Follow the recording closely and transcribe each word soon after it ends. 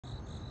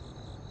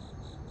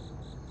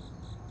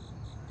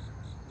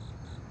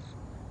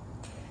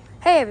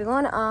Hey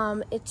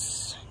everyone,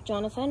 it's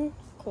Jonathan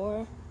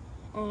Core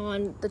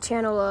on the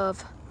channel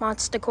of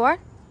Monsta Core.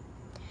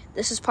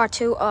 This is part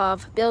 2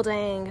 of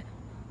building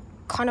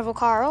Carnival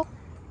Carl.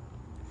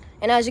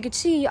 And as you can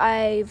see,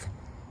 I've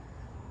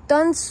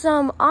done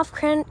some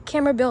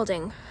off-camera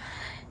building.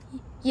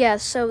 Yeah,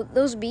 so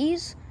those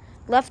bees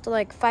left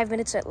like 5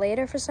 minutes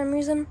later for some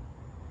reason.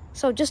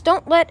 So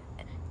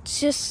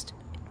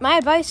my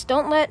advice,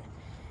 don't let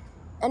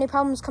any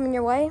problems come in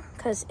your way,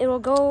 because it will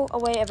go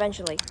away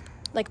eventually.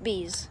 Like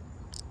bees,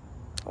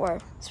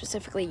 or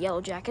specifically yellow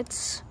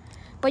jackets.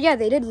 But yeah,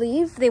 they did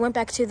leave. They went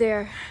back to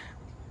their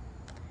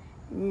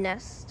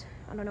nest.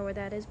 I don't know where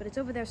that is, but it's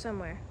over there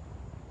somewhere.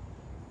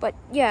 But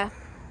yeah,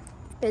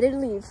 they did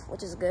leave,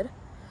 which is good.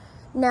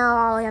 Now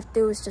all I have to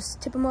do is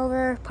just tip them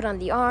over, put on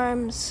the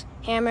arms,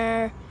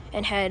 hammer,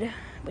 and head,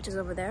 which is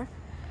over there.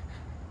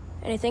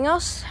 Anything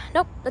else?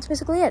 Nope, that's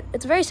basically it.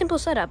 It's a very simple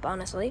setup,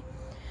 honestly.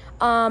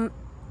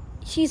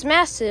 He's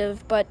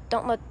massive, but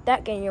don't let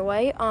that get in your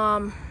way.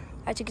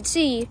 As you can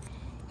see,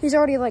 he's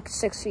already like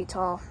 6 feet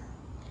tall.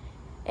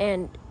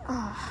 And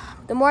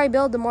the more I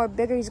build, the more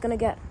bigger he's gonna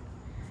get.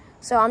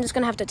 So I'm just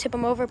gonna have to tip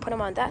him over, put him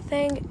on that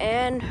thing,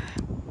 and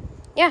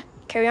yeah,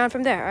 carry on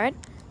from there, alright?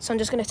 So I'm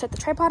just gonna set the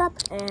tripod up,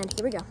 and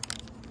here we go.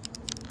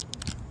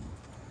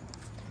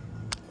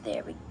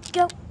 There we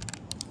go.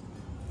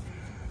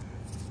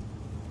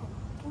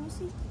 Can you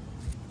see?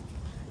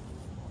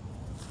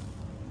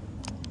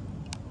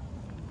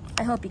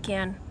 I hope you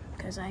can,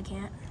 because I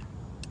can't.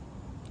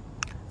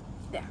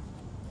 There.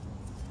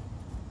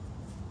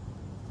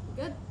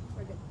 Good?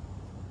 We're good.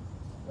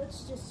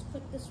 Let's just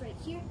put this right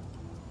here.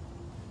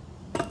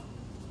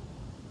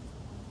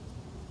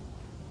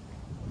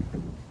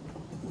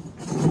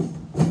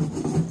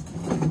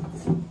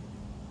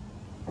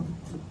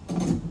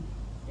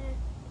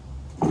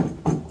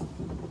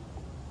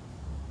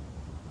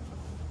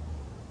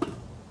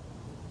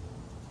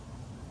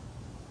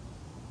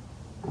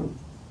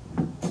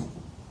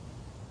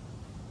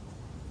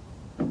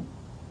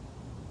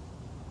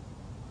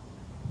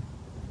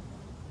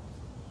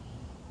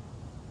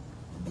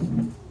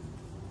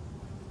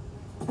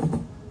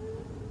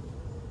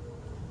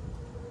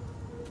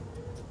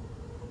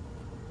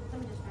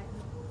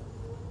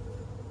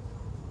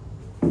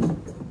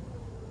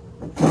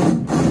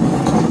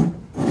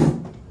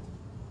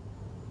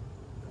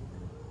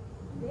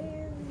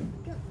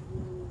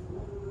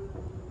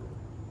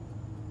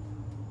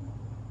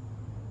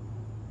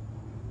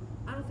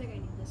 I don't think I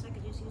need this. I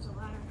could just use a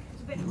ladder.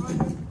 It's a bit hard.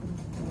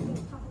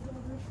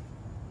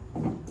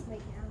 Lay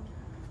down.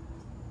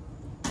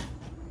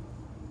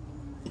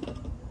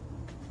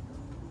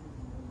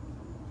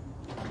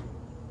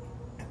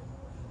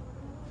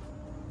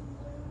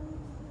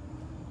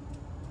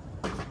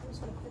 I'm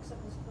just gonna fix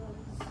up his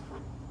clothes.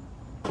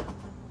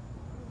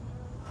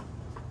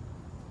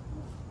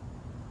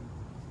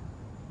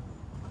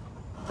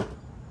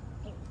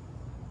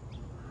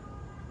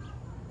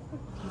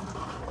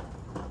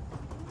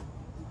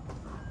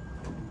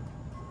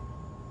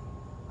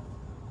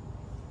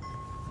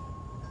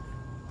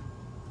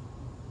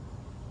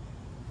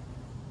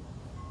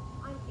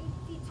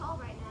 Tall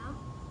right now.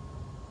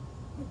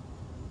 It's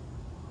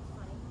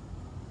funny.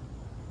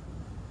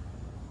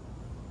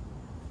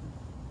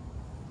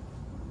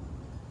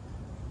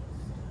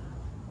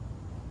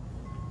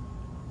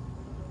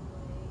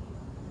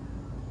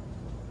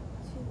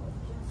 To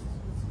adjust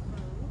his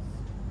clothes.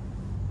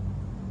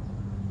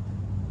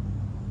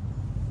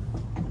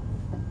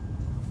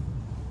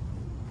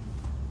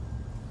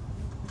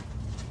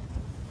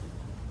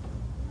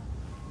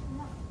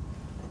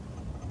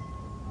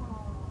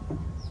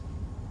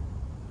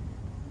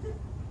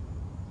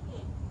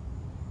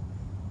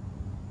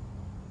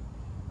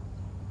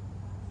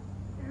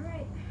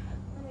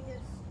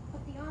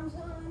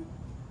 On,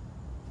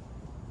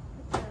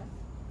 put the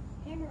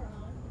hammer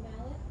on, the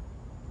mallet,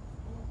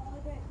 and then call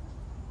it good.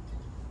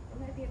 It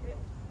might be a bit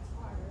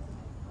harder.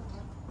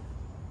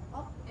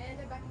 Oh, and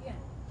they're back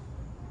again.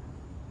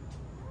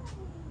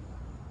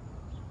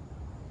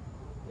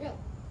 Real.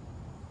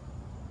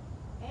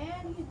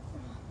 And you,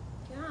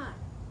 oh God.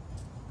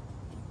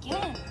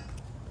 Again.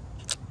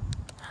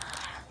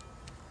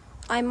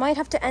 I might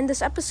have to end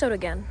this episode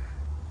again.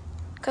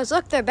 Because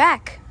look, they're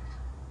back.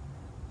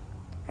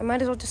 I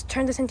might as well just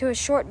turn this into a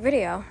short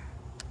video.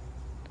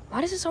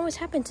 Why does this always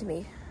happen to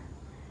me?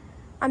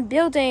 I'm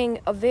building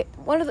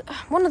one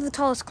of the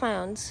tallest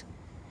clowns,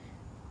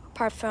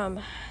 apart from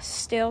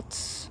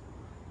Stilts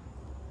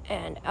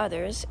and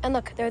others. And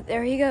look,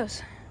 there he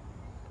goes.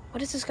 What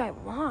does this guy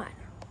want?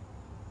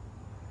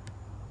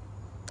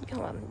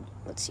 Hold on,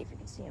 let's see if we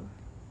can see him.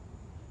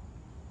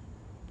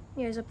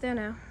 Yeah, he's up there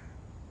now.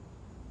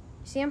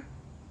 You see him?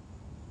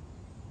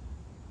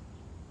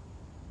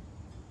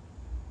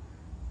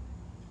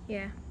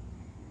 Yeah,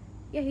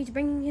 he's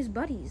bringing his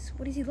buddies.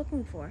 What is he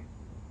looking for?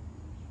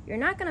 You're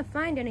not gonna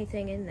find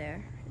anything in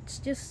there. It's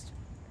just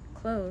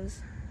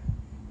clothes.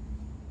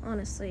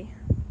 Honestly.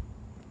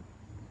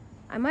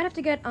 I might have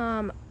to get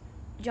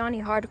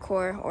Johnny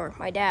Hardcore, or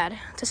my dad,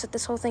 to set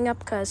this whole thing up,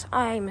 because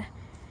I'm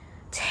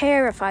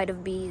terrified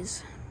of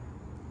bees.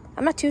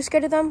 I'm not too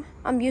scared of them.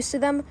 I'm used to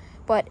them.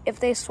 But if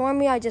they swarm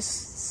me, I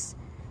just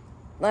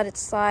let it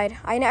slide.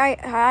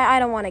 I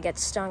don't want to get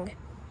stung.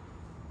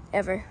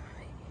 Ever.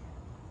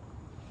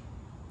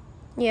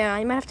 Yeah,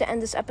 I might have to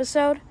end this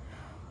episode.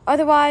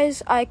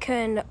 Otherwise, I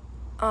can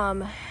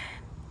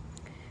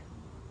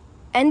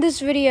end this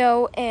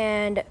video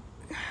and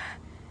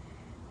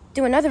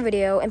do another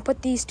video and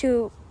put those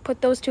two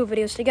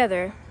videos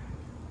together.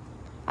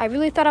 I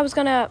really thought I was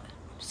gonna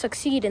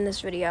succeed in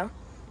this video,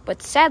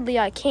 but sadly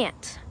I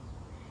can't,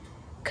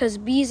 because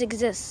bees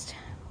exist.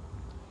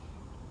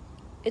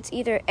 It's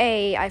either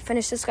A, I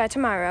finish this guy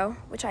tomorrow,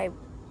 which I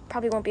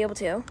probably won't be able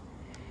to,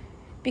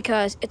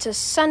 because it's a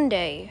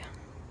Sunday.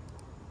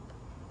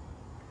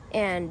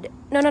 And,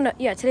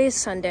 yeah, today is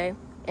Sunday,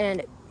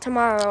 and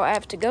tomorrow I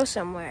have to go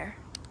somewhere,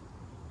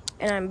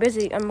 and I'm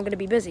gonna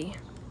be busy.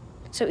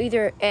 So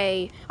either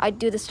A, I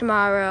do this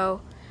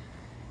tomorrow,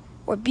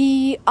 or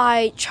B,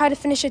 I try to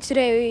finish it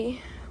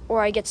today,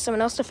 or I get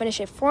someone else to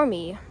finish it for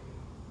me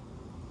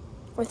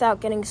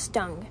without getting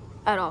stung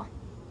at all.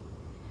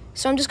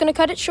 So I'm just gonna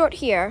cut it short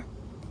here.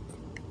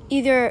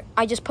 Either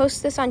I just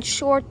post this on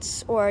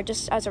shorts or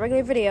just as a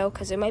regular video,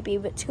 because it might be a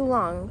bit too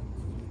long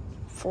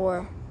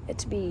for it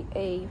to be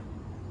a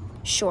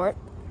short,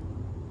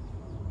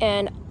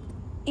 and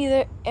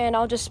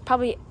I'll just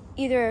probably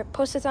either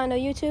post this on a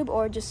YouTube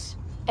or just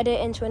edit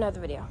it into another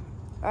video.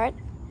 All right.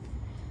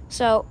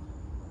 So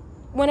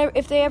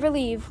if they ever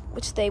leave,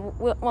 which they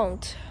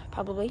won't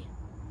probably.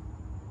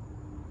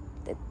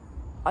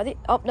 Are they?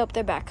 Oh nope,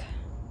 they're back.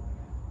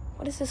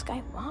 What does this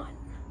guy want?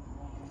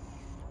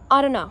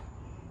 I don't know.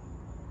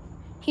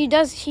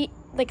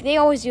 They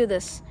always do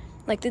this.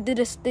 Like they did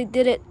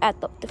it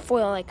at the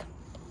foil, like,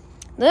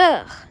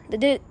 ugh. They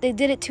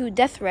did it to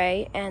Death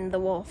Ray and the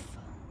wolf.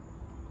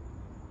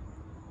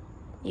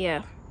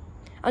 Yeah.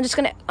 I'm just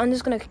gonna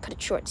cut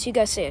it short. See you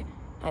guys soon.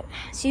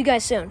 See you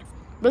guys soon.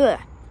 Blah.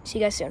 See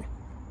you guys soon.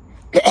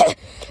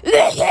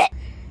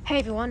 Hey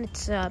everyone,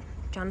 it's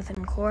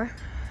Jonathan Core.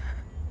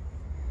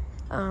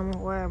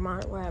 We're at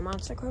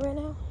Monster Core right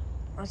now.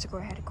 Monster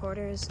Core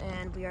headquarters,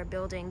 and we are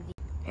building the...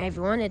 Hey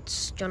everyone,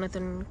 it's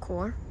Jonathan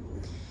Core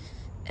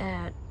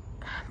at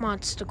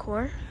Monster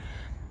Core.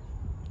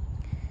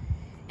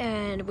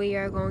 And we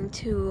are going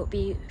to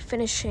be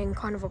finishing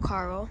Carnival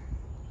Carl,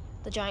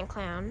 the giant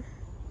clown.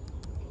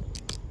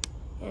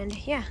 And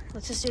yeah,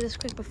 let's just do this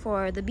quick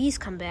before the bees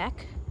come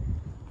back.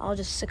 I'll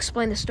just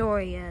explain the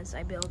story as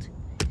I build.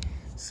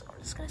 So I'm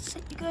just gonna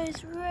set you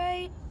guys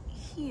right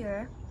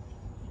here.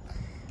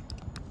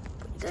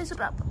 Put you guys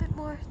up a bit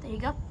more. There you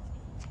go.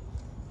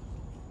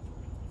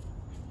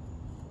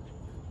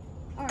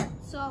 Alright,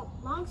 so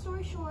long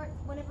story short,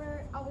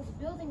 whenever I was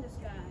building this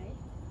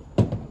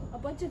guy, a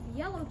bunch of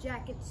yellow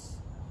jackets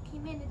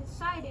came in and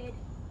decided,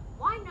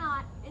 why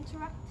not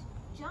interrupt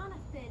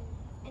Jonathan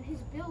and his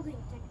building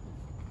technique,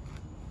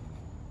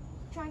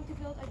 trying to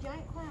build a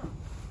giant clown.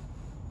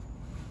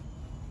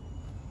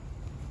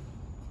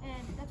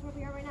 And that's where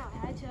we are right now. I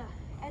had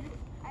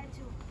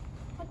to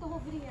put the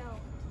whole video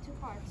into 2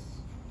 parts.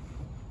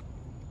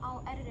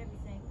 I'll edit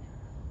everything.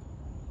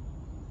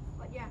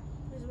 But yeah,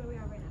 this is where we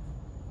are right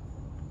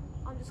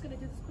now. I'm just gonna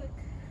do this quick.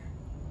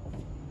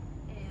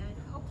 And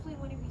hopefully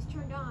whenever he's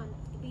turned on,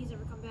 if the bees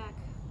ever come back,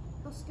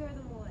 he'll scare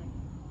them away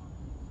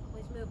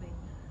while he's moving.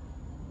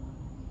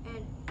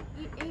 And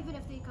even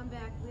if they come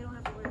back, we don't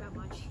have to worry about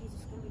much. He's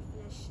just gonna be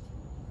finished.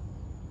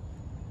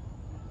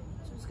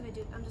 So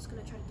I'm just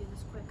gonna try to do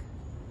this quick.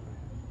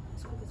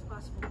 As quick as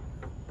possible.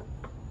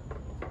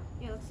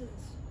 Yeah, let's do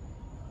this.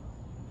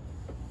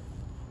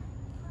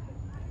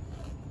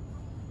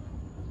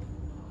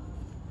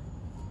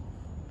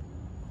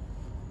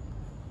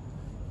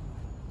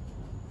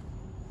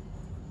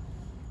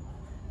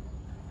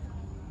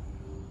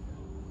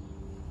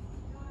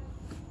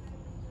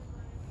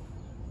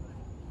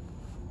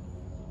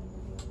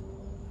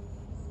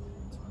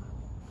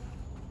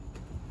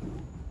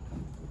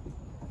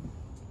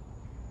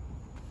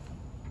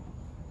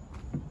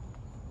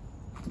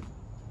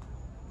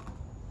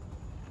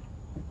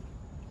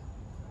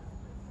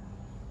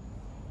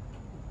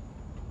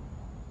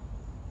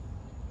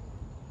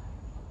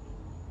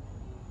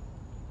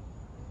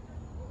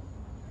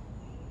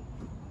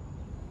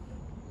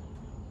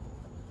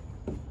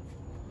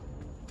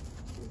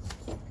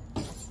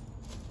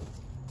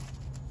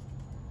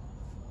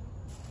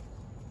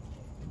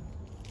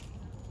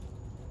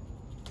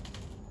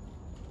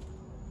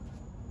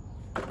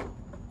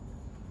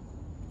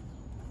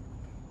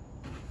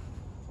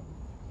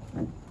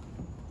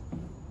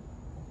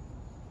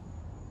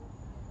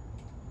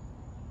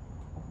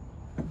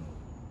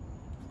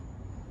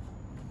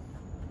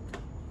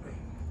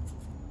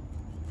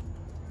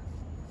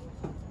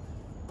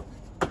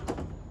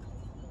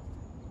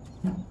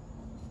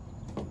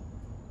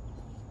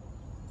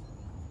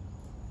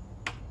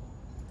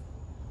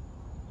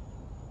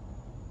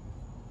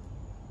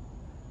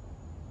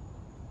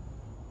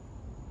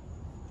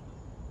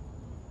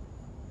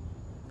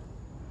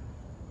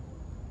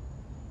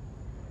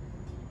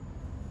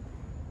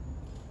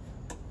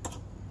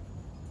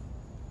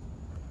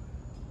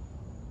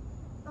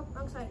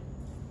 side.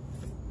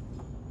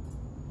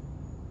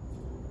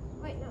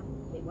 Wait, no.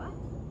 Wait, what?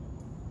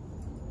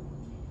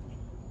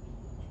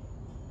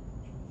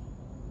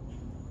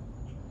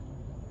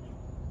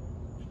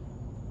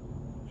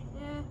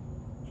 Yeah.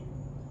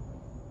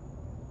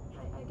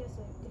 I guess I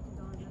can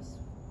go on this.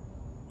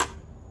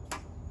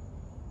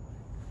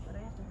 But I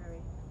have to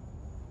hurry.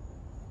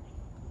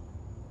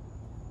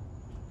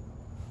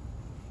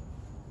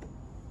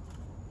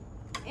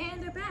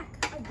 And they're back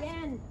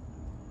again.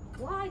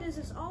 Why does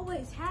this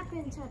always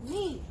happen to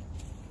me?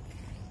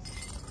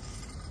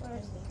 Where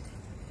is he?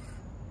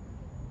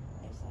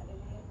 Where's that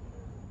idiot?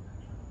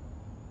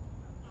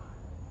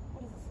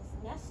 What is this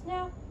nest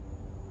now?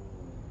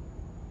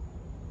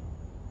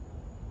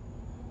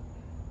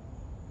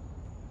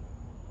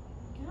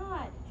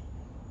 God.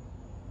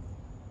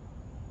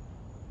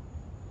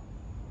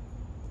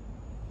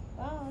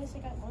 Well, at least I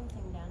got one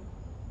thing done.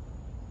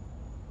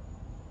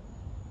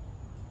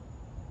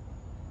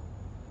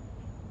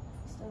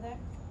 Still there?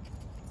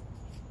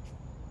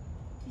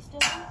 He's still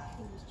there?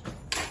 He's just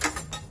chilling.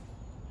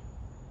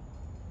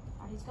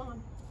 Oh, he's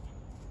gone.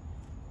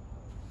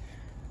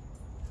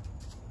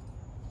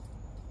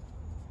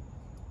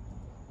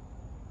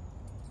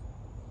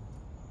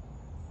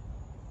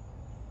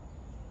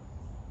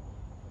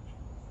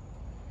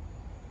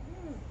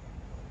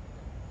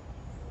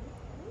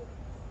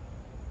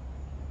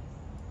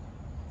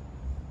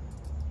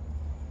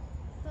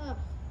 Oh,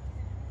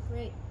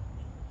 great.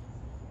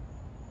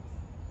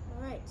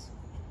 All right.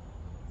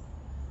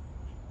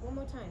 One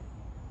more time.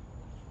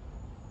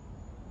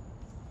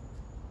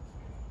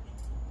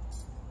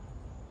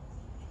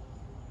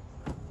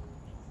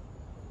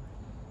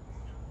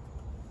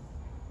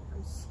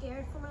 I'm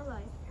scared for my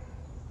life.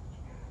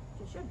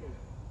 You should be.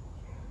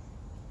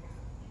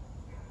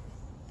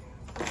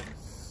 I'm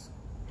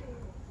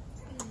scared.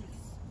 Bees.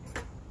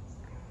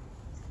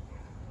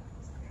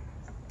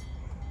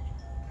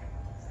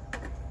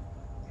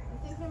 I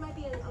think there might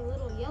be a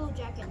little yellow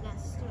jacket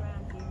nest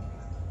around here.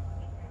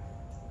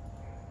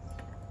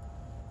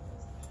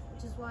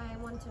 Which is why I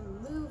want to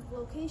move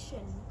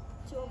location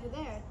to over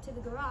there, to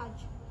the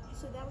garage,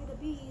 so that way the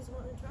bees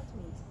won't interrupt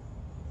me.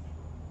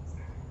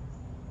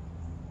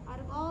 Out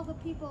of all the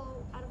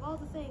people, out of all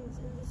the things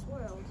in this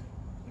world,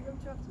 you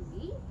interrupt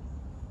me?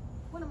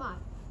 What am I?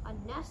 A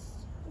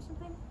nest or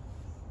something?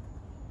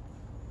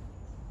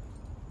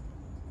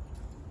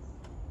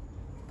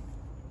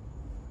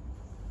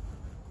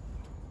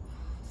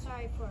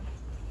 Sorry for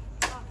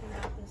talking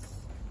about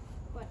this,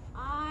 but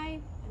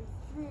I am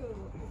through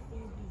with these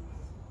bees.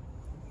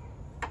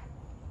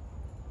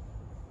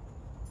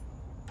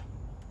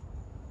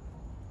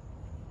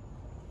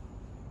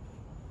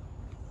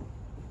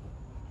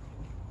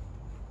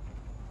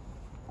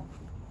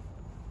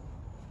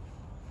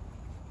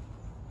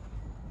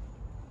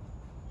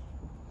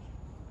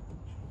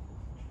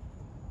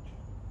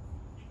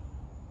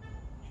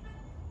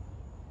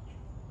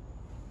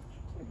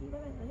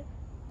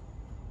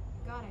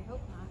 God, I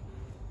hope not.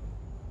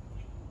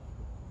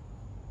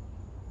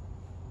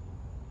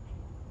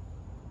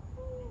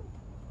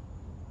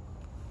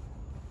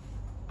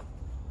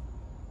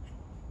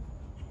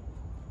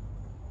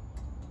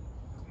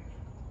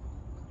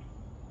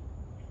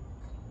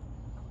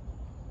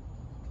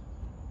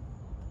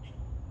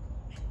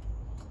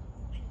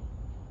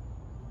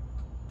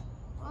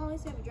 Well, at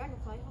least I have a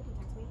dragonfly. He'll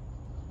protect me.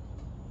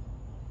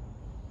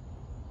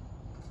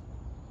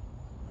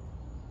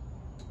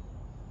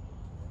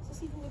 Is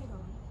this even gonna go on?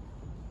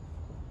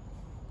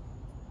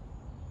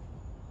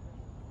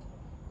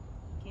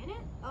 Can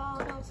it? Oh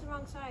no, it's the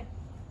wrong side.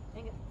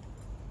 Dang it.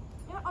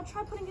 Yeah, I'll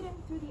try putting it in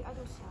through the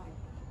other side.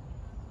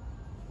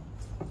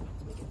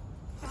 To make it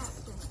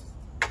faster.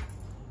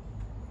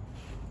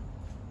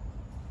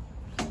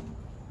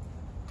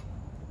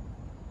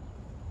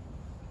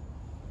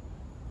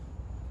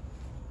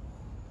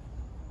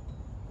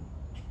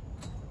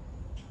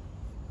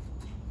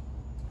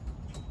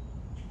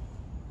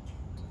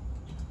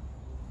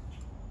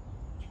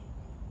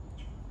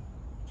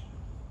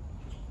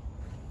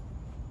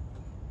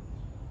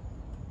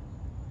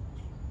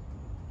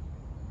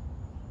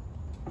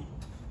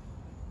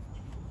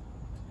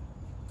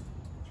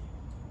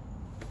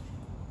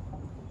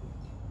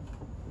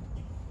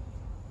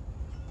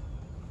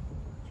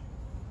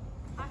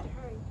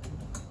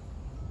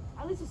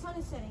 At least the sun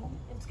is setting,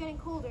 and it's getting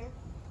colder.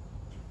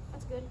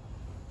 That's good.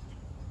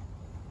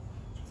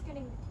 It's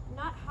getting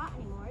not hot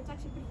anymore. It's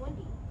actually pretty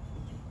windy.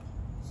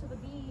 So the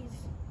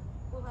bees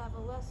will have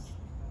the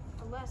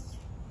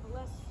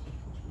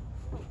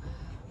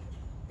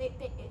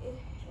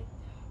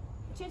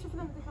chances for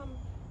them to come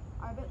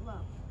are a bit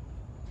low.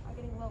 Are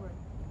getting lower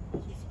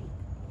as we speak.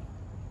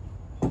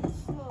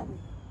 Slowly.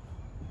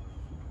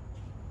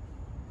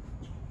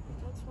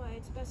 That's why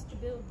it's best to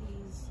build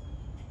these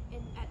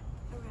at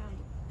around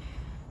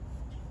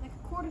like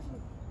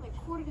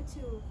quarter to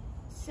 2,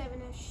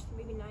 7-ish,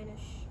 maybe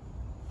 9-ish,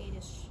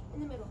 8-ish, in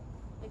the middle,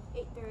 like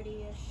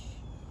 8:30-ish.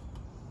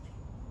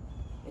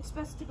 It's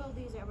best to build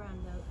these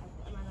around that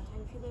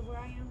time if you live where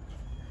I am.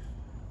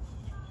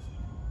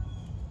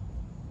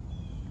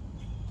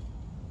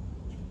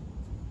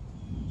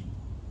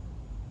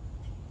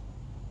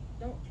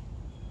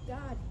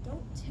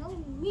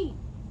 Sweet.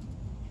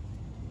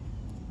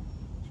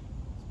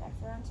 It's back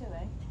for round 2,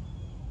 eh?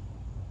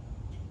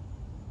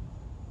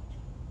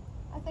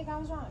 I think I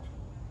was wrong.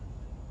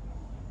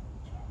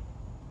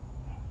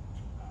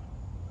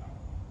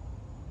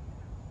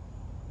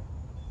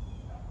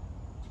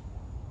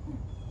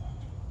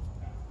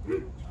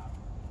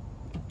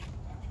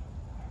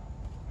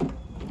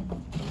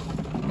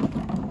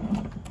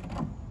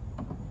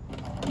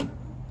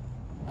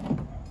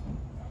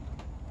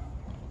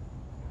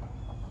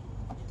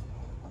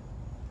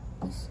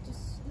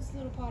 This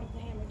little part of the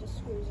hammer just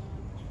screws on.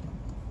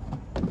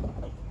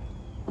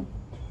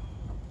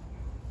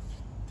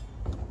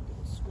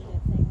 Screw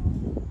that thing on.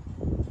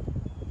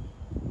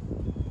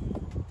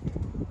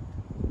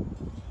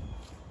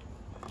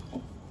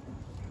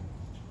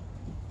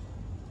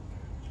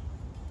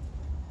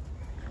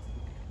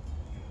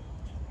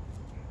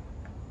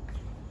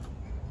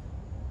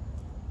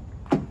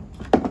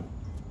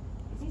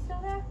 Is he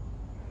still there? I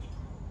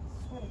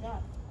swear to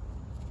God.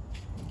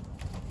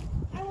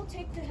 I will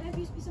take the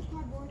heaviest piece of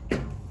cardboard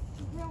and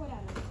throw it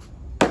at him.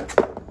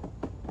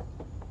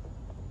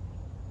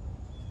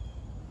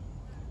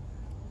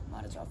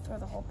 Might as well throw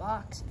the whole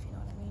box, if you know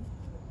what I mean.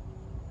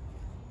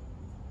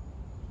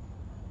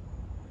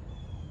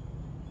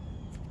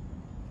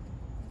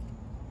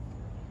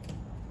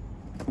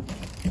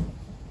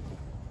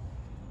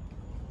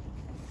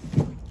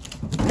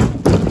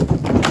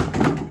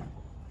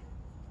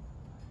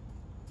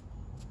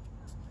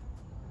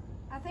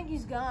 I think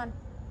he's gone.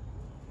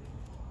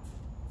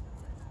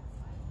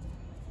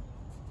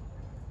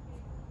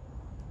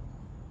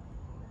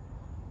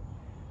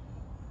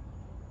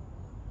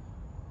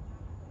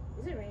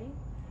 Is it raining?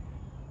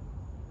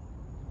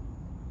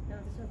 No,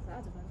 there's no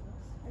clouds above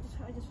us.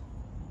 I just,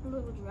 a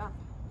little drop.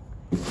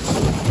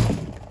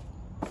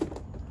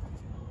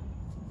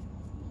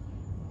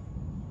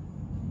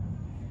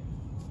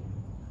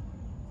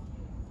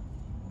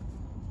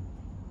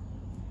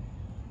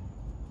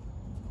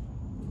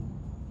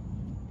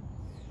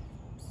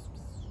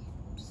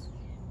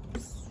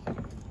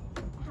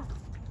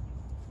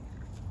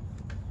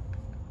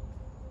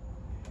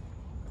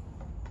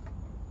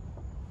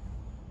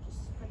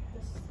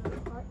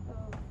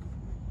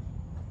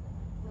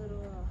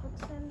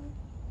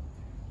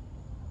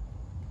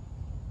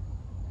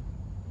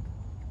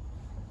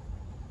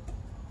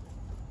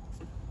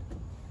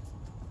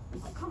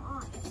 Oh, come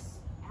on, it's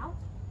out?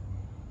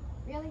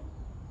 Really?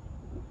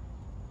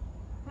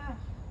 Ah,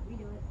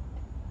 redo it.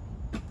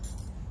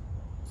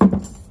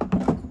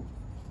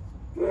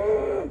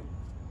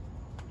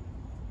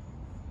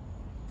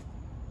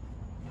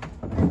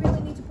 I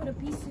really need to put a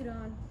pea suit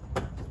on.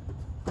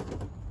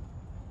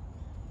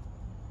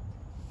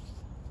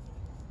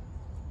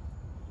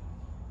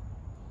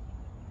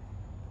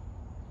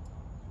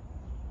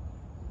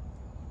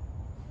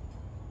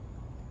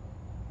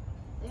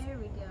 There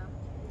we go.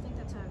 I think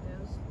that's how it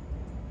goes.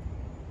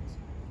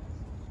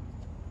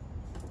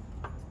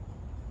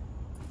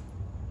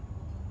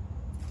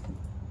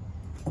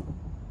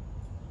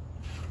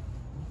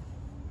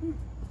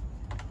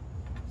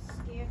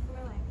 Scared for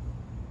my life.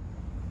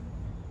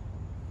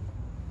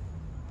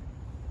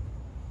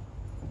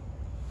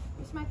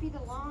 This might be the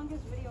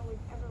longest video we've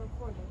ever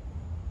recorded.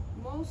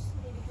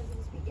 Mostly because of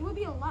the speed. It would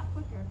be a lot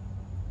quicker.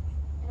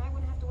 And I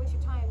wouldn't have to waste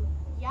your time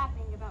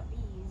yapping about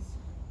bees.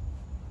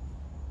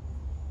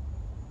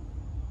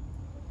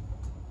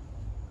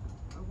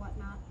 Or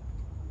whatnot.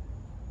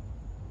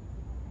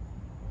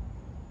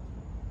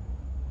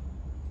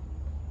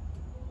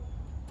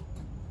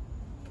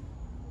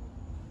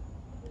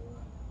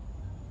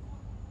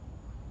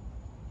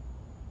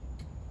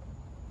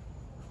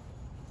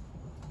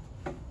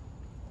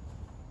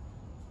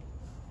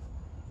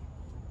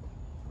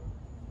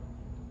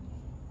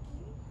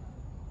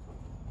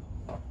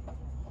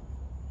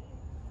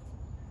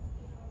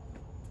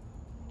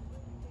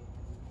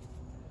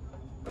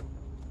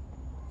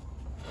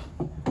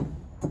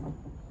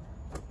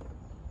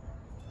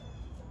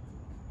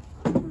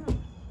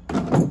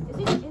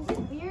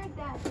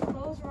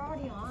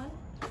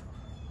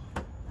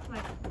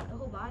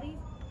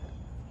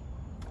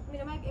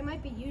 It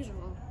might be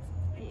usual.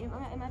 It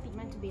might be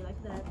meant to be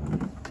like that. I'm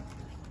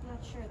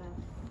not sure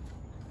though.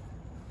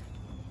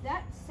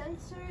 That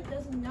sensor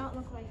does not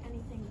look like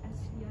anything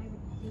SCI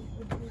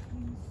would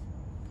use.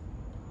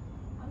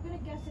 I'm gonna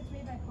guess it's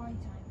made by Party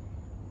Time.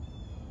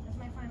 That's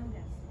my final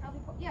guess.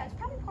 Probably, yeah, it's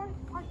probably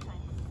Party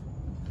Time.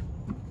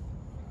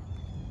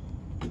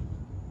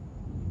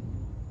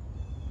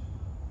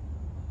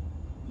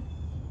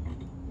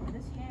 Yeah,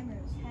 this hammer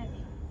is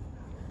heavy.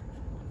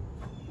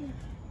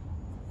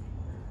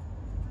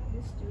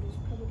 This dude is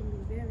probably going to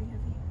be very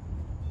heavy.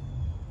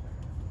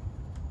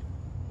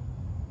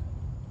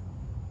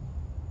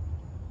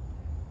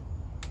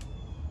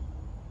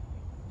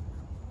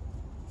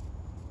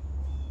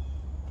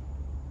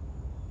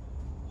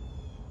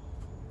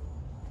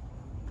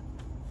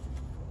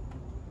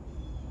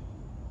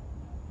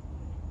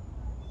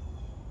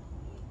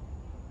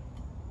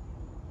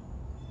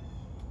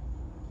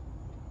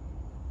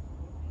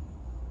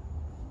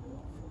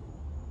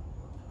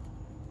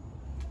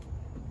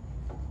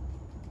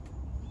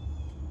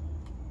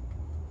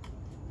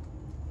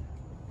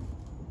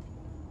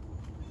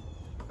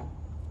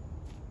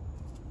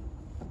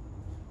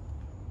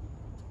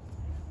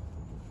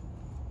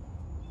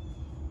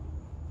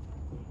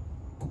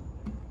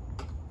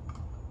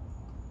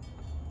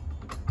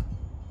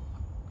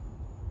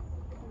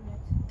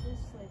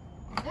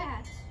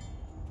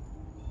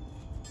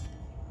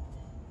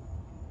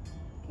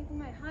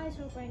 eyes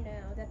hope right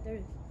now that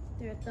the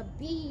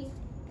bee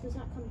does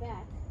not come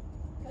back,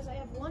 because I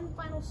have one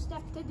final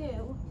step to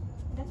do.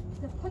 That's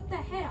to put the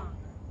head on.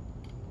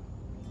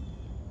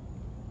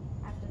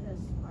 After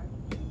this part.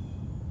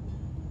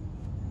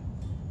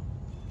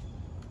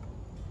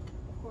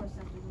 Of course,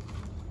 after this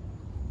part.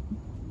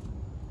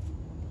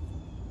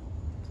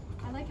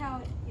 I like how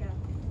it, yeah.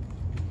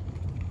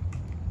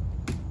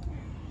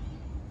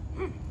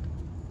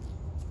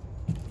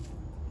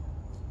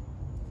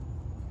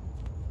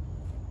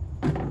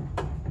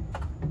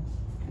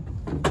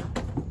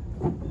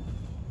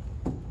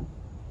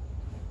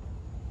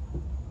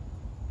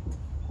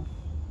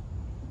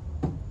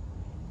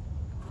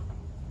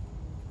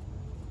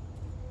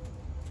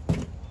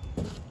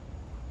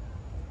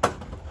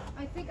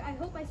 I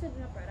hope I set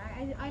it up right.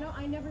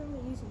 I never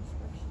really use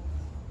instructions.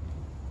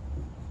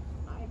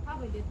 I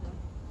probably did though.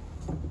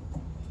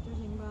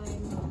 Judging by my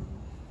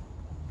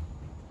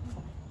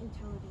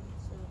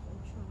intelligence of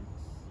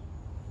electronics.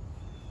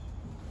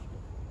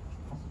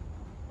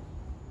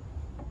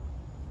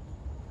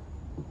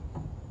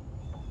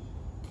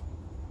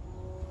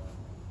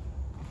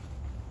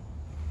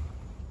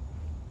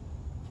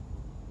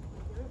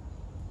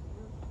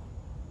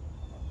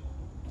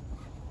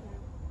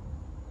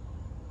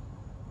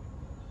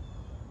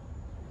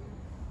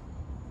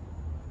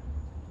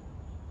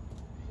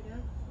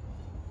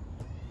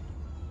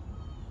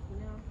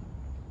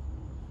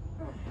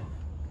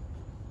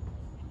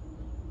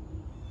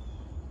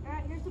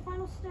 Alright, here's the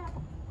final step.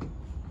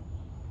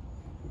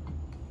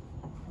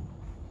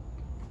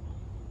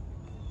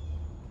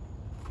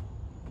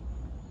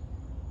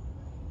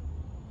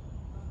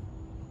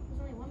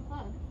 There's only one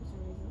plug for some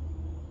reason.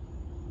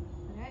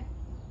 Okay, it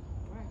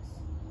works.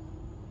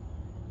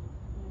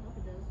 I hope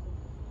it does.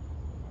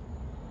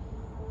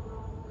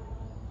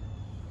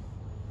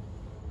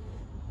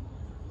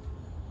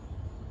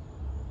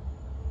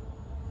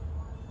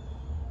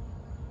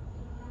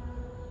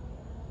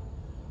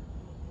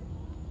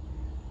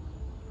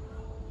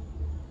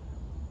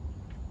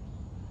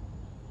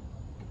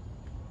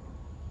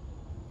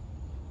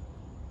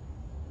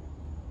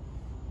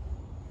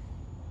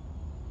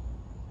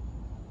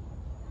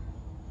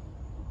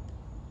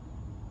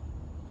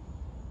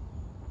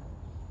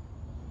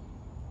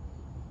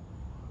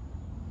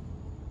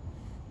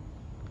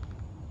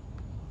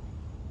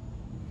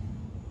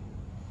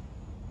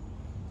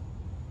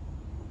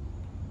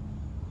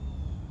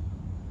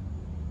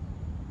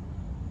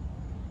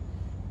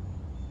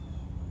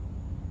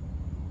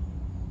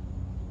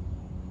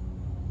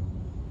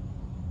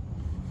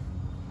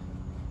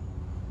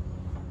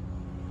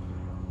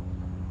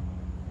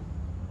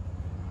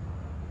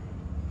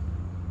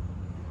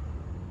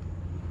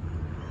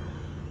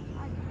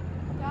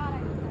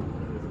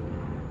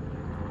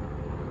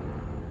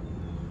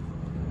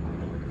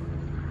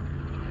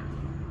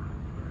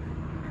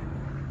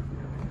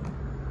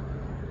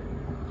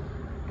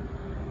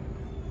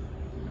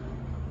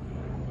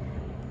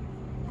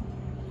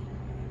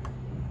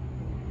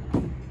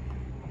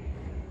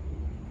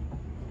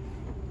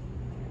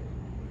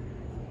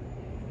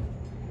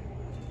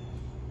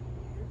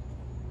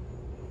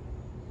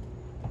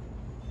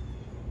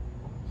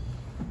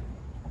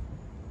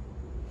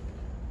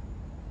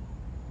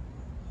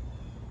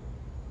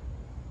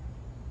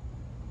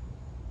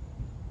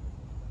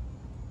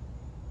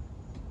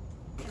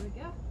 There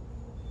we go.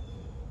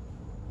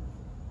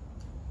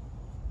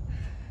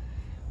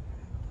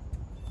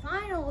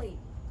 Finally,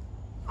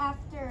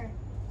 after,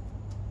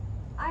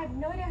 I have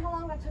no idea how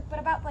long that took, but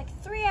about like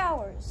 3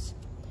 hours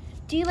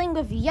dealing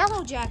with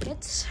yellow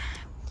jackets,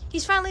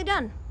 he's finally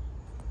done.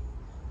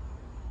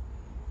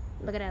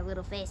 Look at that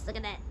little face. Look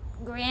at that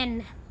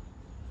grin.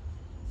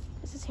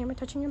 Is his hammer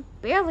touching him?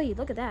 Barely.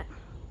 Look at that.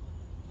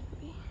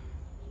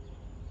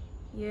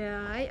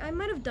 Yeah, I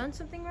might have done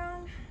something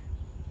wrong.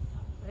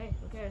 Hey,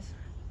 who cares?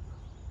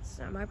 It's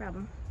not my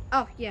problem.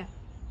 Oh, yeah.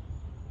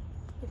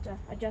 You have to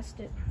adjust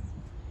it.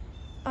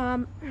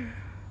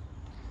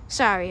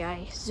 Sorry,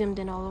 I zoomed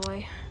in all the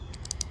way.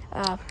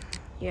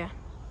 Yeah.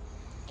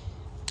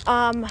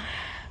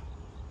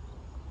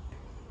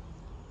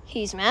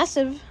 He's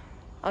massive.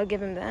 I'll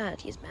give him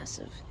that. He's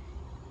massive.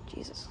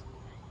 Jesus.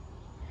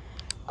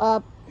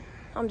 I'm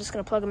just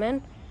gonna plug him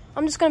in.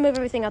 I'm just gonna move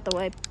everything out the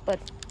way, but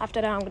after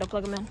that, I'm gonna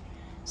plug him in.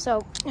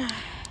 So,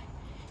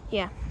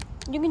 yeah.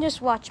 You can just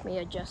watch me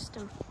adjust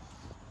him.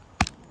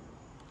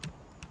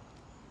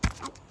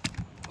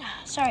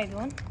 Sorry,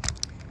 everyone.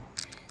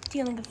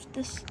 Dealing with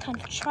this kind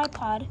of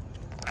tripod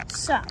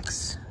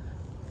sucks.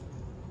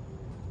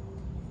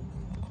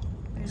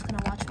 You're just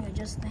gonna watch me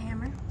adjust the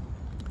hammer.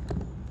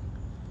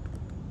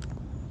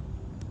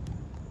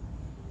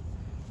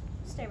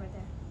 Stay right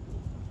there.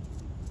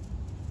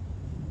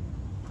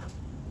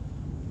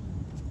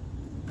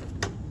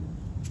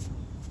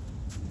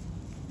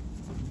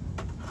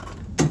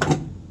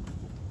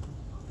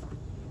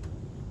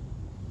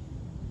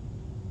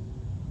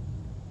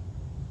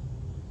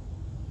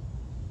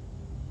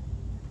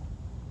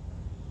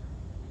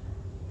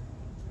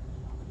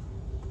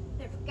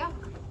 There we go.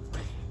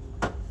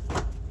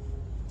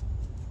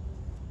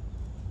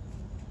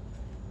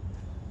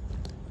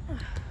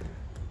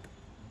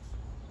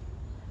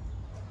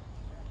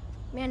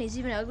 Man, he's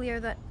even uglier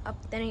than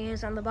he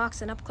is on the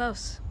box and up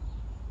close.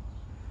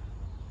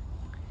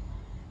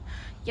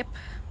 Yep.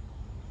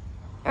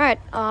 Alright,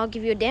 I'll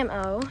give you a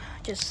demo.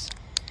 Just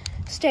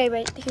stay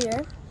right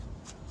here.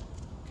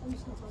 I'm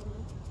just gonna follow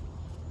him.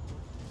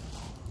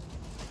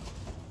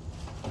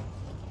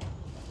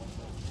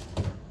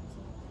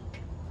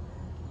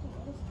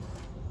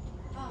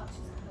 Oh, it's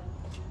just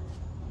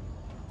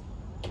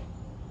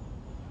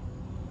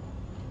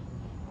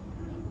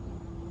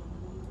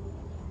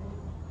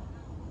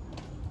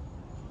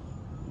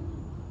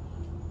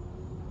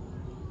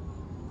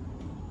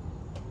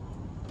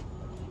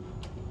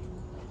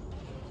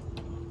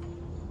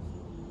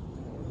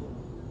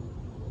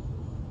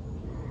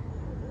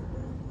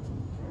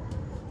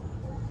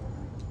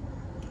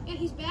yeah,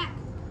 he's back.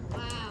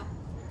 Wow.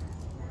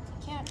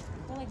 Can't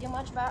really do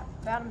much about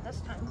him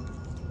this time.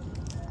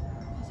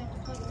 Just have to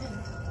plug him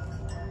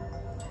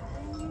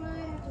in. You might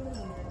have to move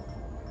him.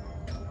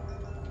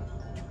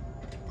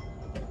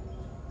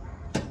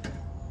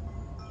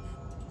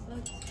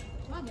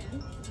 Plug in,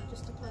 not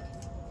just to plug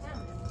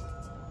down.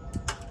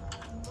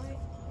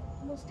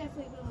 Most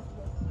definitely will have to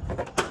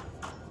go.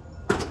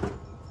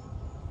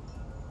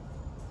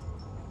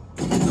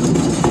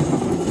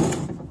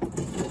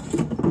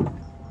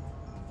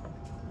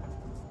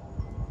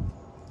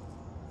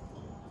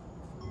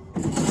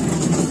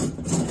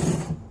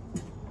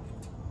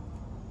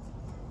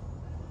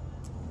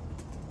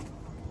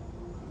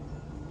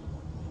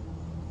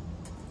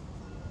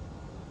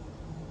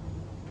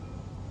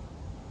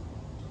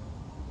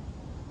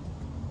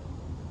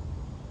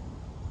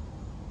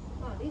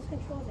 These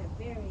controls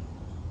are very,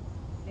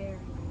 very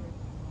weird.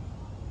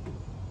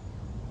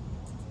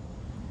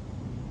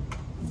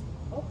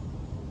 Oh.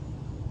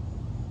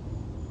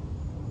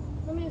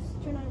 Let me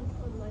just turn on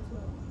the lights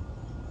mode.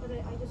 But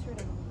I just heard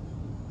it.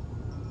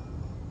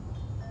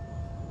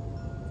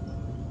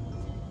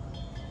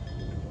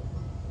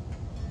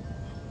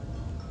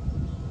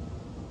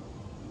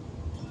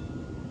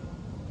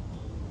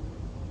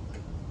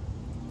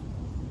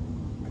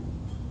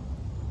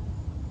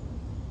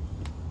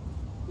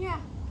 Yeah.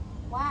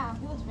 Wow,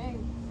 he was very,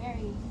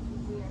 very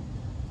weird.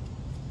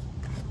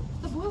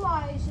 The blue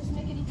eyes just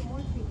make it even more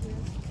creepier.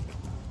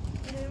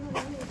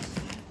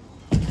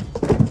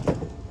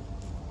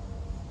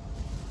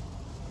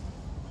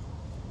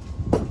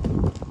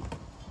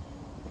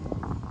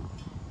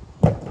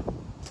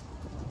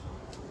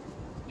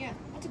 Yeah,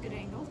 that's a good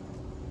angle.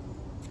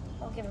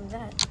 I'll give him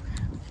that.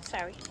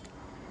 Sorry.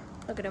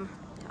 Look at him.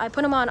 I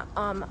put him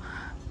on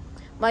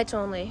lights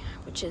only,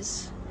 which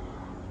is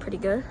pretty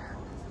good.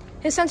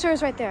 His sensor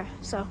is right there,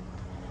 so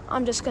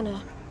I'm just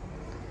gonna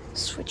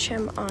switch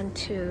him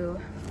onto,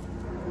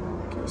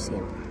 can you see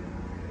him?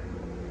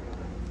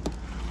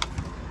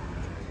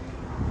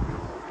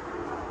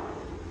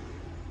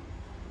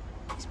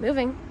 He's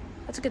moving,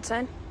 that's a good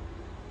sign.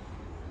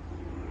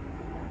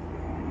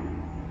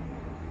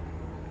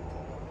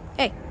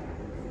 Hey,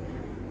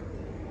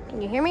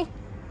 can you hear me?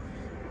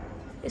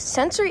 Is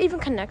sensor even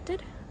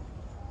connected?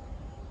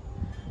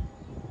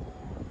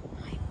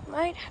 I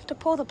might have to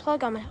pull the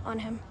plug on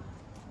him.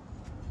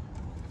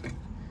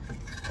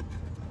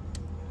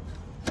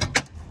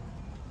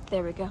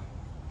 There we go.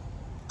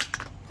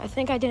 I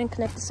think I didn't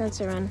connect the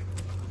sensor in.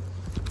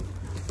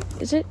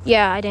 Is it?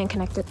 Yeah, I didn't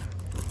connect it.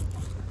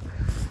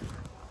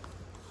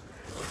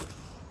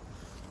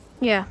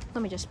 Yeah,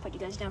 let me just put you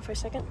guys down for a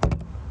second.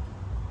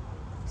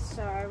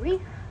 Sorry.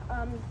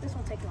 This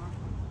won't take long.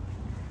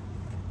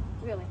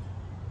 Really.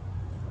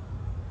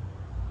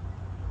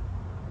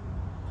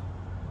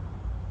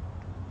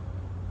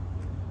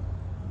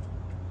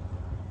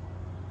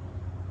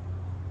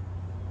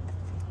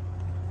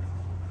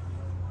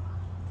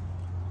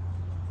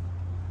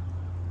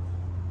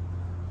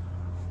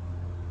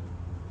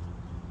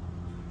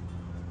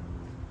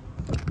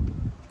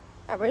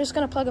 Alright, we're just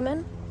gonna plug them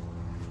in.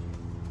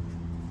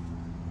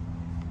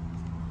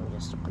 Let me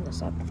just open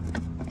this up.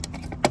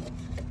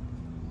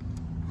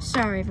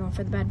 Sorry everyone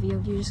for the bad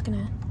view. You're just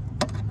gonna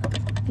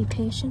be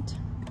patient.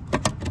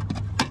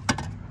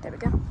 There we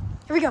go.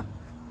 Here we go.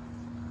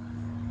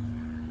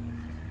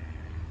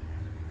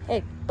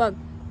 Hey, Bug,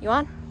 you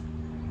on?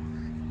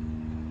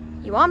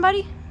 You on,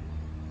 buddy?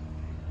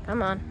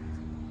 Come on.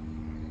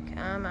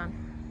 Come on.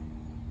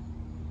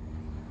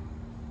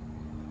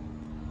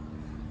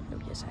 Let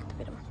me just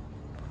activate him.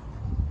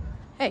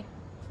 Hey,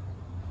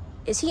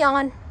 is he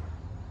on?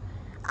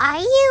 Are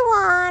you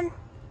on?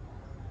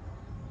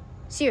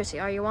 Seriously,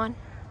 are you on?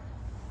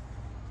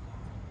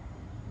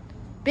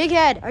 Big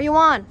Head, are you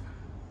on?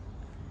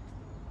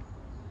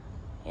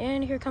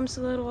 And here comes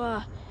the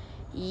little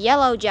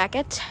yellow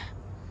jacket.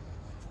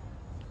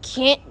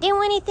 Can't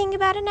do anything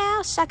about it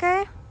now,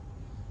 sucker.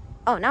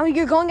 Oh, now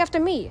you're going after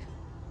me.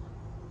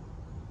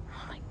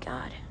 Oh my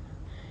God.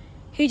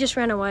 He just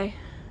ran away.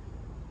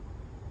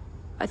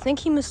 I think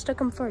he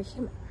mistook him for a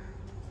human.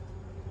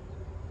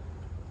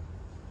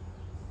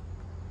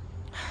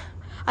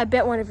 I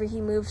bet whenever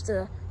he moves,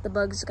 the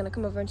bug's gonna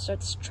come over and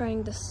starts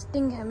trying to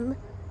sting him.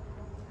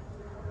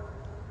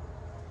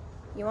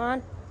 You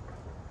on?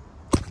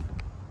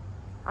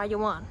 Are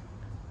you on?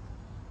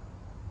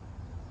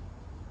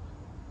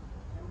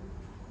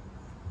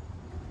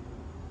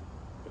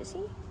 Is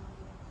he?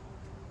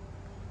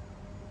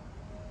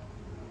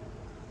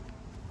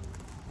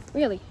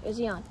 Really? Is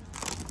he on?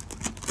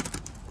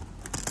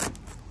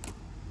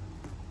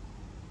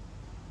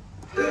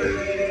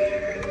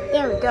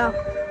 There we go.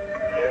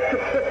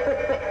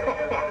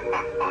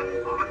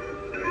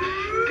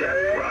 Step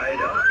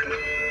right up.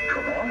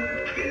 Come on,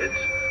 kids.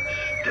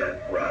 Step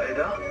right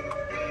up.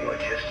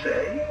 What'd you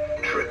say?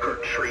 Trick or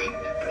treat?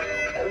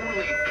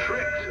 Only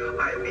tricks,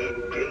 I mean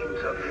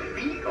games of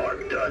feet are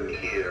done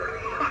here.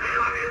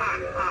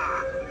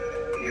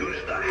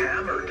 Use the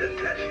hammer to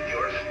test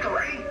your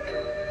strength.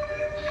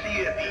 See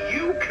if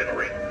you can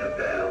ring the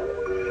bell.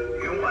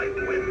 You might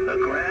win the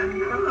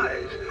grand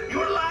prize,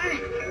 your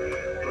life.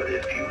 But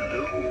if you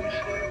lose,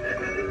 then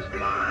it is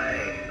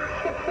mine.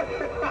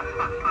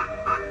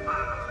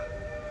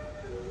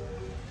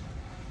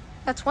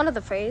 That's one of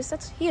the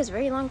phrases. He has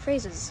very long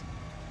phrases.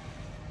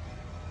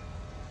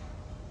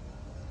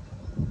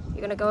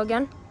 You gonna go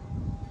again?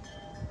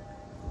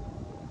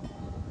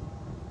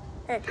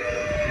 Hey,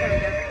 there we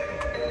go.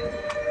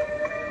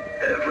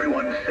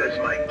 Everyone says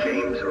my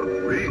games are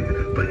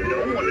rigged, but no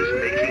one is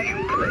making you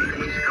play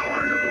these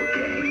carnival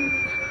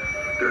games.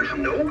 There's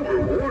no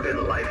reward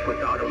in life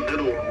without a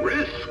little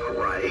risk,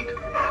 right?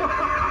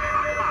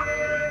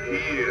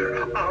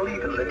 Here, I'll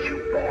even let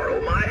you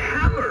borrow my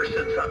hammer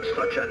since I'm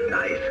such a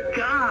nice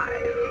guy.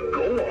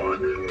 Go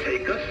on,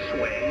 take a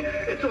swing.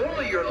 It's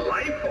only your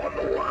life on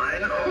the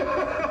line.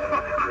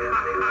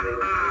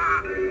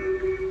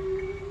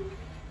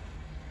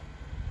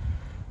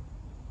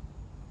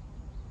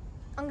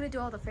 I'm gonna do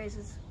all the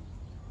phrases.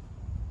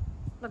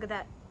 Look at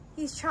that.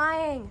 He's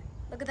trying.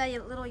 Look at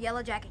that little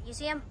yellow jacket. You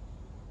see him?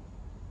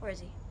 Where is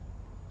he?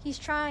 He's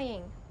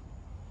trying.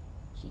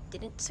 He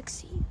didn't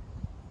succeed.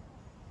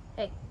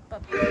 Hey,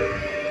 bub.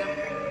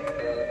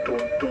 Dun,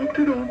 dun, dun,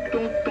 dun,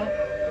 dun, dun.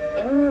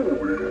 Oh,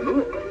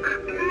 look.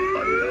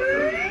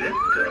 Another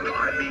victim, I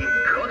mean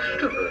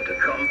customer, to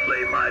come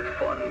play my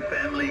fun,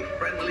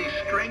 family-friendly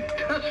strength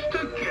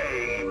tester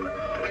game.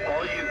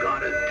 All you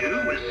gotta do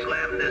is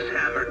slam this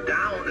hammer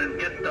down and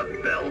get the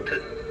bell to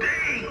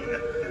ding.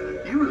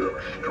 You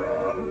look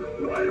strong.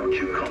 Why don't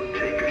you come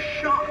take a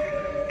shot?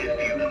 If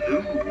you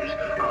lose,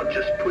 I'll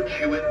just put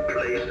you in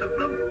place of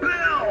the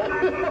bell.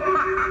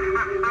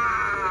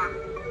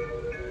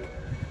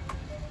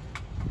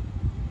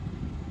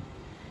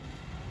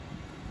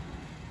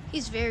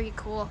 He's very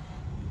cool.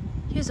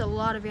 He has a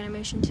lot of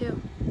animation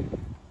too.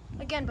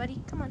 Again, buddy,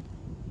 come on.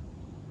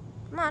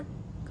 Come on.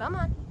 Come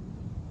on.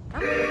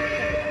 Come on.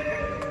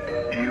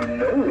 You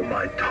know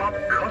my top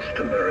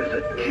customer is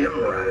a gym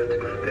rat.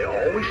 They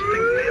always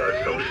think they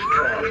are so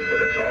strong,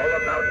 but it's all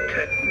about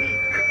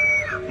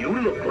technique. You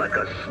look like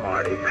a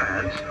smarty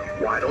pants.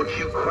 Why don't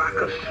you crack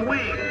a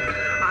swing?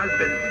 I've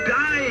been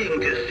dying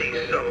to see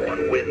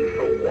someone win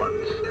for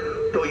once.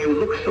 Though you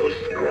look so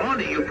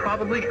scrawny, you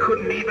probably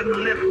couldn't even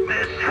lift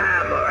this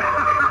hammer.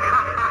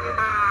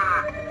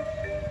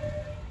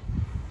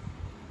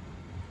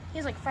 He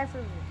has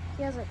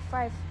like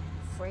five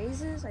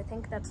phrases. I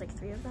think that's like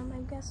 3 of them,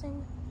 I'm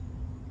guessing.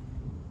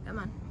 Come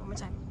on, one more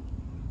time.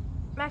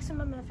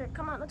 Maximum effort.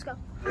 Come on, let's go.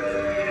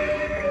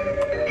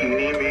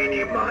 Eeny,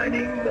 meeny,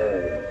 miny,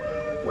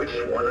 moe. Which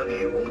one of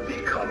you will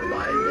become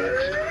my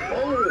next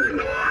foe?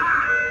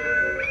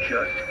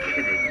 Just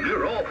kidding.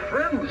 You're all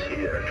friends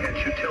here. Can't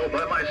you tell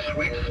by my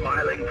sweet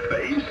smiling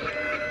face?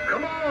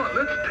 Come on,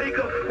 let's take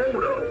a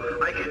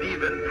photo. I can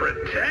even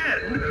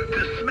pretend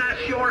to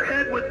smash your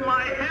head with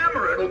my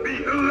hammer. It'll be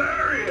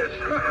hilarious.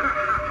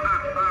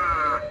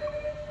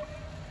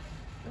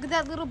 Look at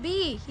that little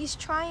bee. He's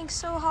trying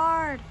so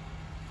hard.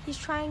 He's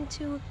trying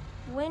to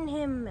win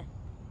him.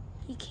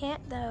 He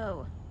can't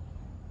though.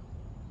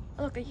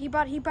 Look, he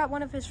brought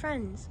one of his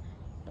friends.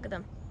 Look at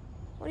them.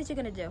 What is he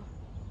gonna do?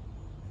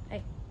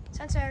 Hey,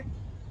 censor.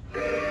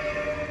 Step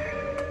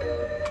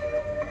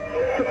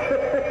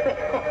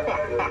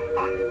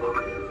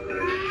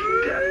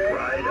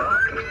right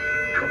up.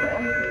 Come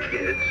on,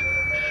 kids.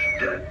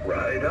 Step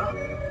right up.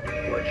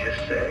 What'd you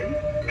say?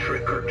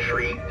 Trick or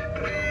treat?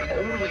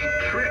 Only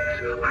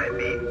tricks, I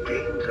mean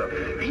games of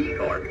feet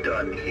are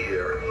done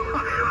here.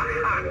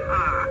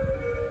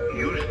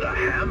 Use the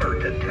hammer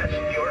to test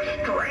your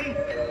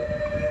strength.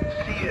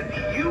 See if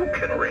you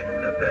can ring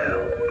the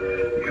bell.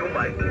 You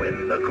might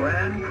win the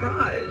grand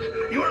prize,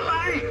 your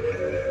life.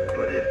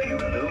 But if you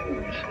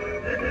lose,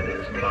 then it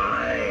is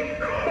mine.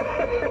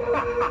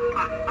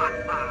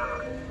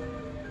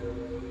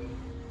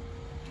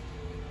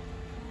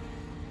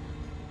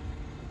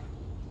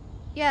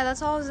 Yeah,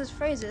 that's all his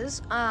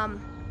phrases.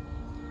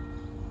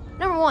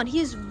 Number 1,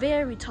 he's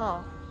very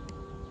tall.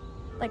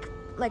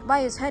 Like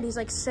by his head, he's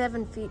like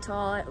 7 feet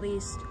tall at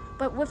least.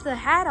 But with the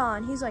hat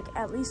on, he's like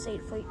at least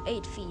 8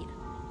 feet.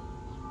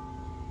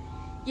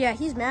 Yeah,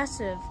 he's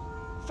massive.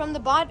 From the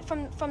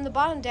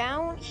bottom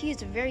down,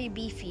 he's very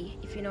beefy,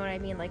 if you know what I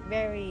mean. Like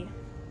very,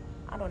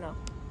 I don't know.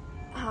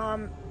 How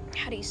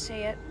do you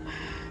say it?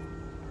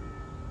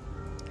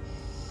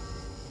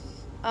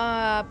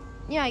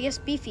 yeah, I guess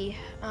beefy.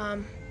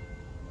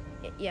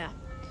 Yeah.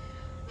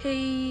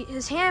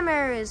 His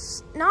hammer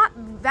is not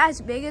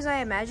as big as I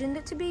imagined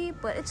it to be,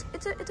 but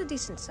it's a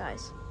decent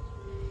size.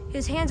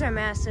 His hands are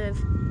massive.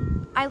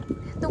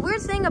 The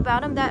weird thing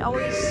about him that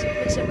always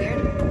makes it weird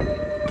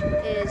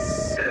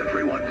is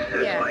Everyone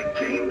says my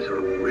games are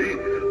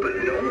rigged, but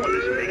no one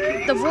is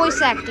making the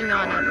voice acting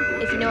on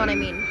it, if you know what I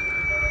mean.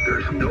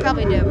 There's no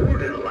Probably do.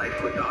 reward in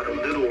life without a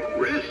little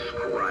risk,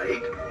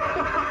 right?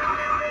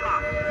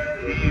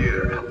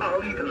 Here,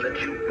 I'll even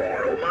let you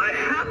borrow my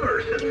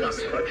hammer since I'm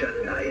such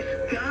a nice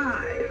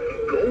guy.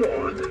 Go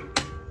on.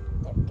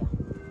 There we go.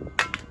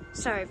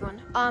 Sorry,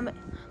 everyone.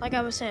 Like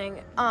I was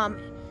saying,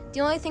 the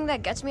only thing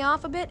that gets me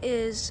off a bit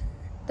is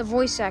the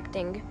voice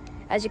acting.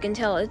 As you can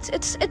tell,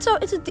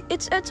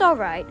 it's all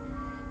right.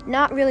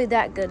 Not really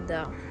that good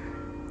though.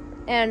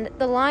 And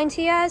the lines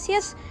he has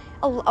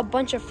a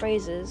bunch of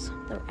phrases,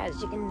 as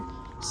you can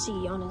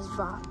see on his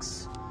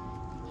Vox.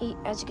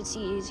 As you can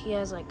see, he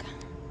has like,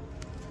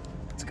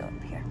 let's go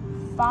up here,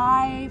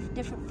 5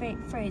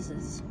 different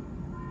phrases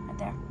right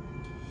there.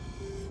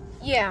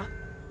 Yeah.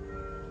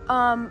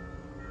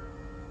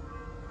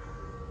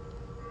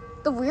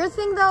 The weird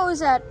thing though is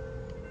that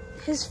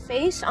his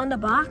face on the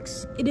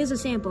box, it is a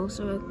sample,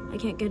 so I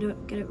can't get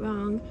it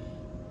wrong.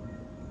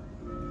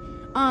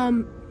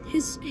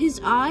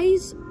 His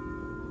eyes,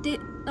 the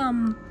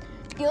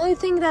only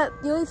thing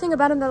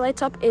about him that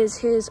lights up is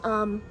his I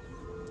don't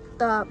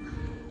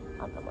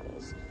know what it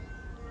is.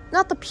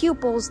 Not the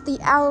pupils, the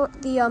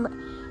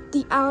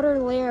outer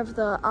layer of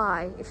the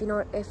eye, if you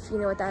know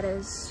what that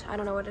is. I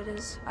don't know what it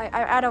is.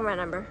 I don't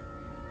remember.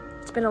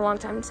 It's been a long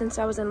time since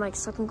I was in like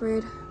 2nd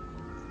grade.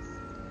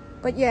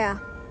 But yeah,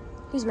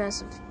 he's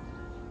massive.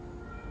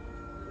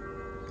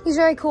 He's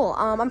very cool.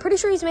 I'm pretty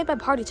sure he's made by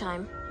Party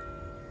Time.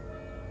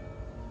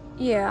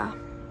 Yeah.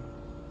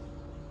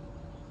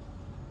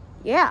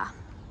 Yeah.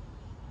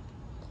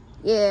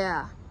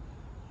 Yeah.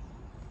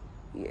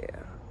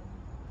 Yeah.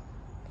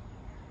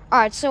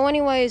 Alright, so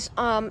anyways,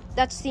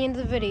 that's the end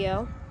of the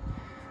video.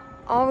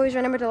 Always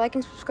remember to like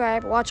and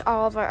subscribe. Watch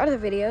all of our other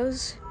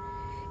videos.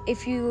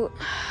 If you,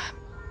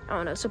 I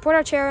don't know, support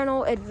our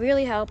channel, it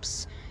really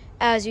helps.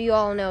 As you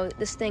all know,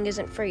 this thing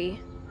isn't free.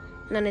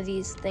 None of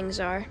these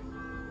things are.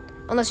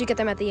 Unless you get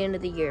them at the end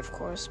of the year, of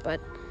course. But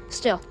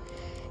still,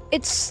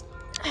 if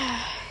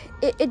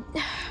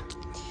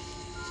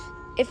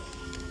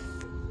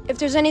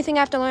there's anything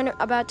I have to learn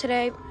about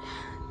today,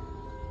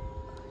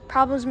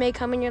 problems may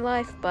come in your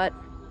life, but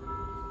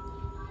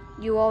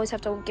you always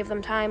have to give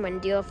them time and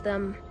deal with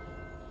them,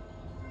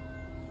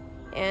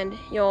 and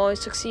you'll always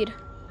succeed.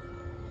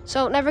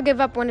 So never give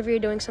up whenever you're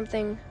doing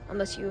something,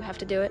 unless you have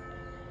to do it.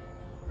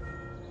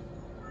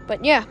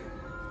 But yeah,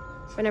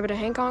 remember to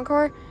hang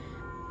Concord.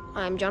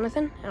 I'm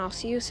Jonathan, and I'll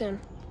see you soon.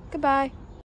 Goodbye.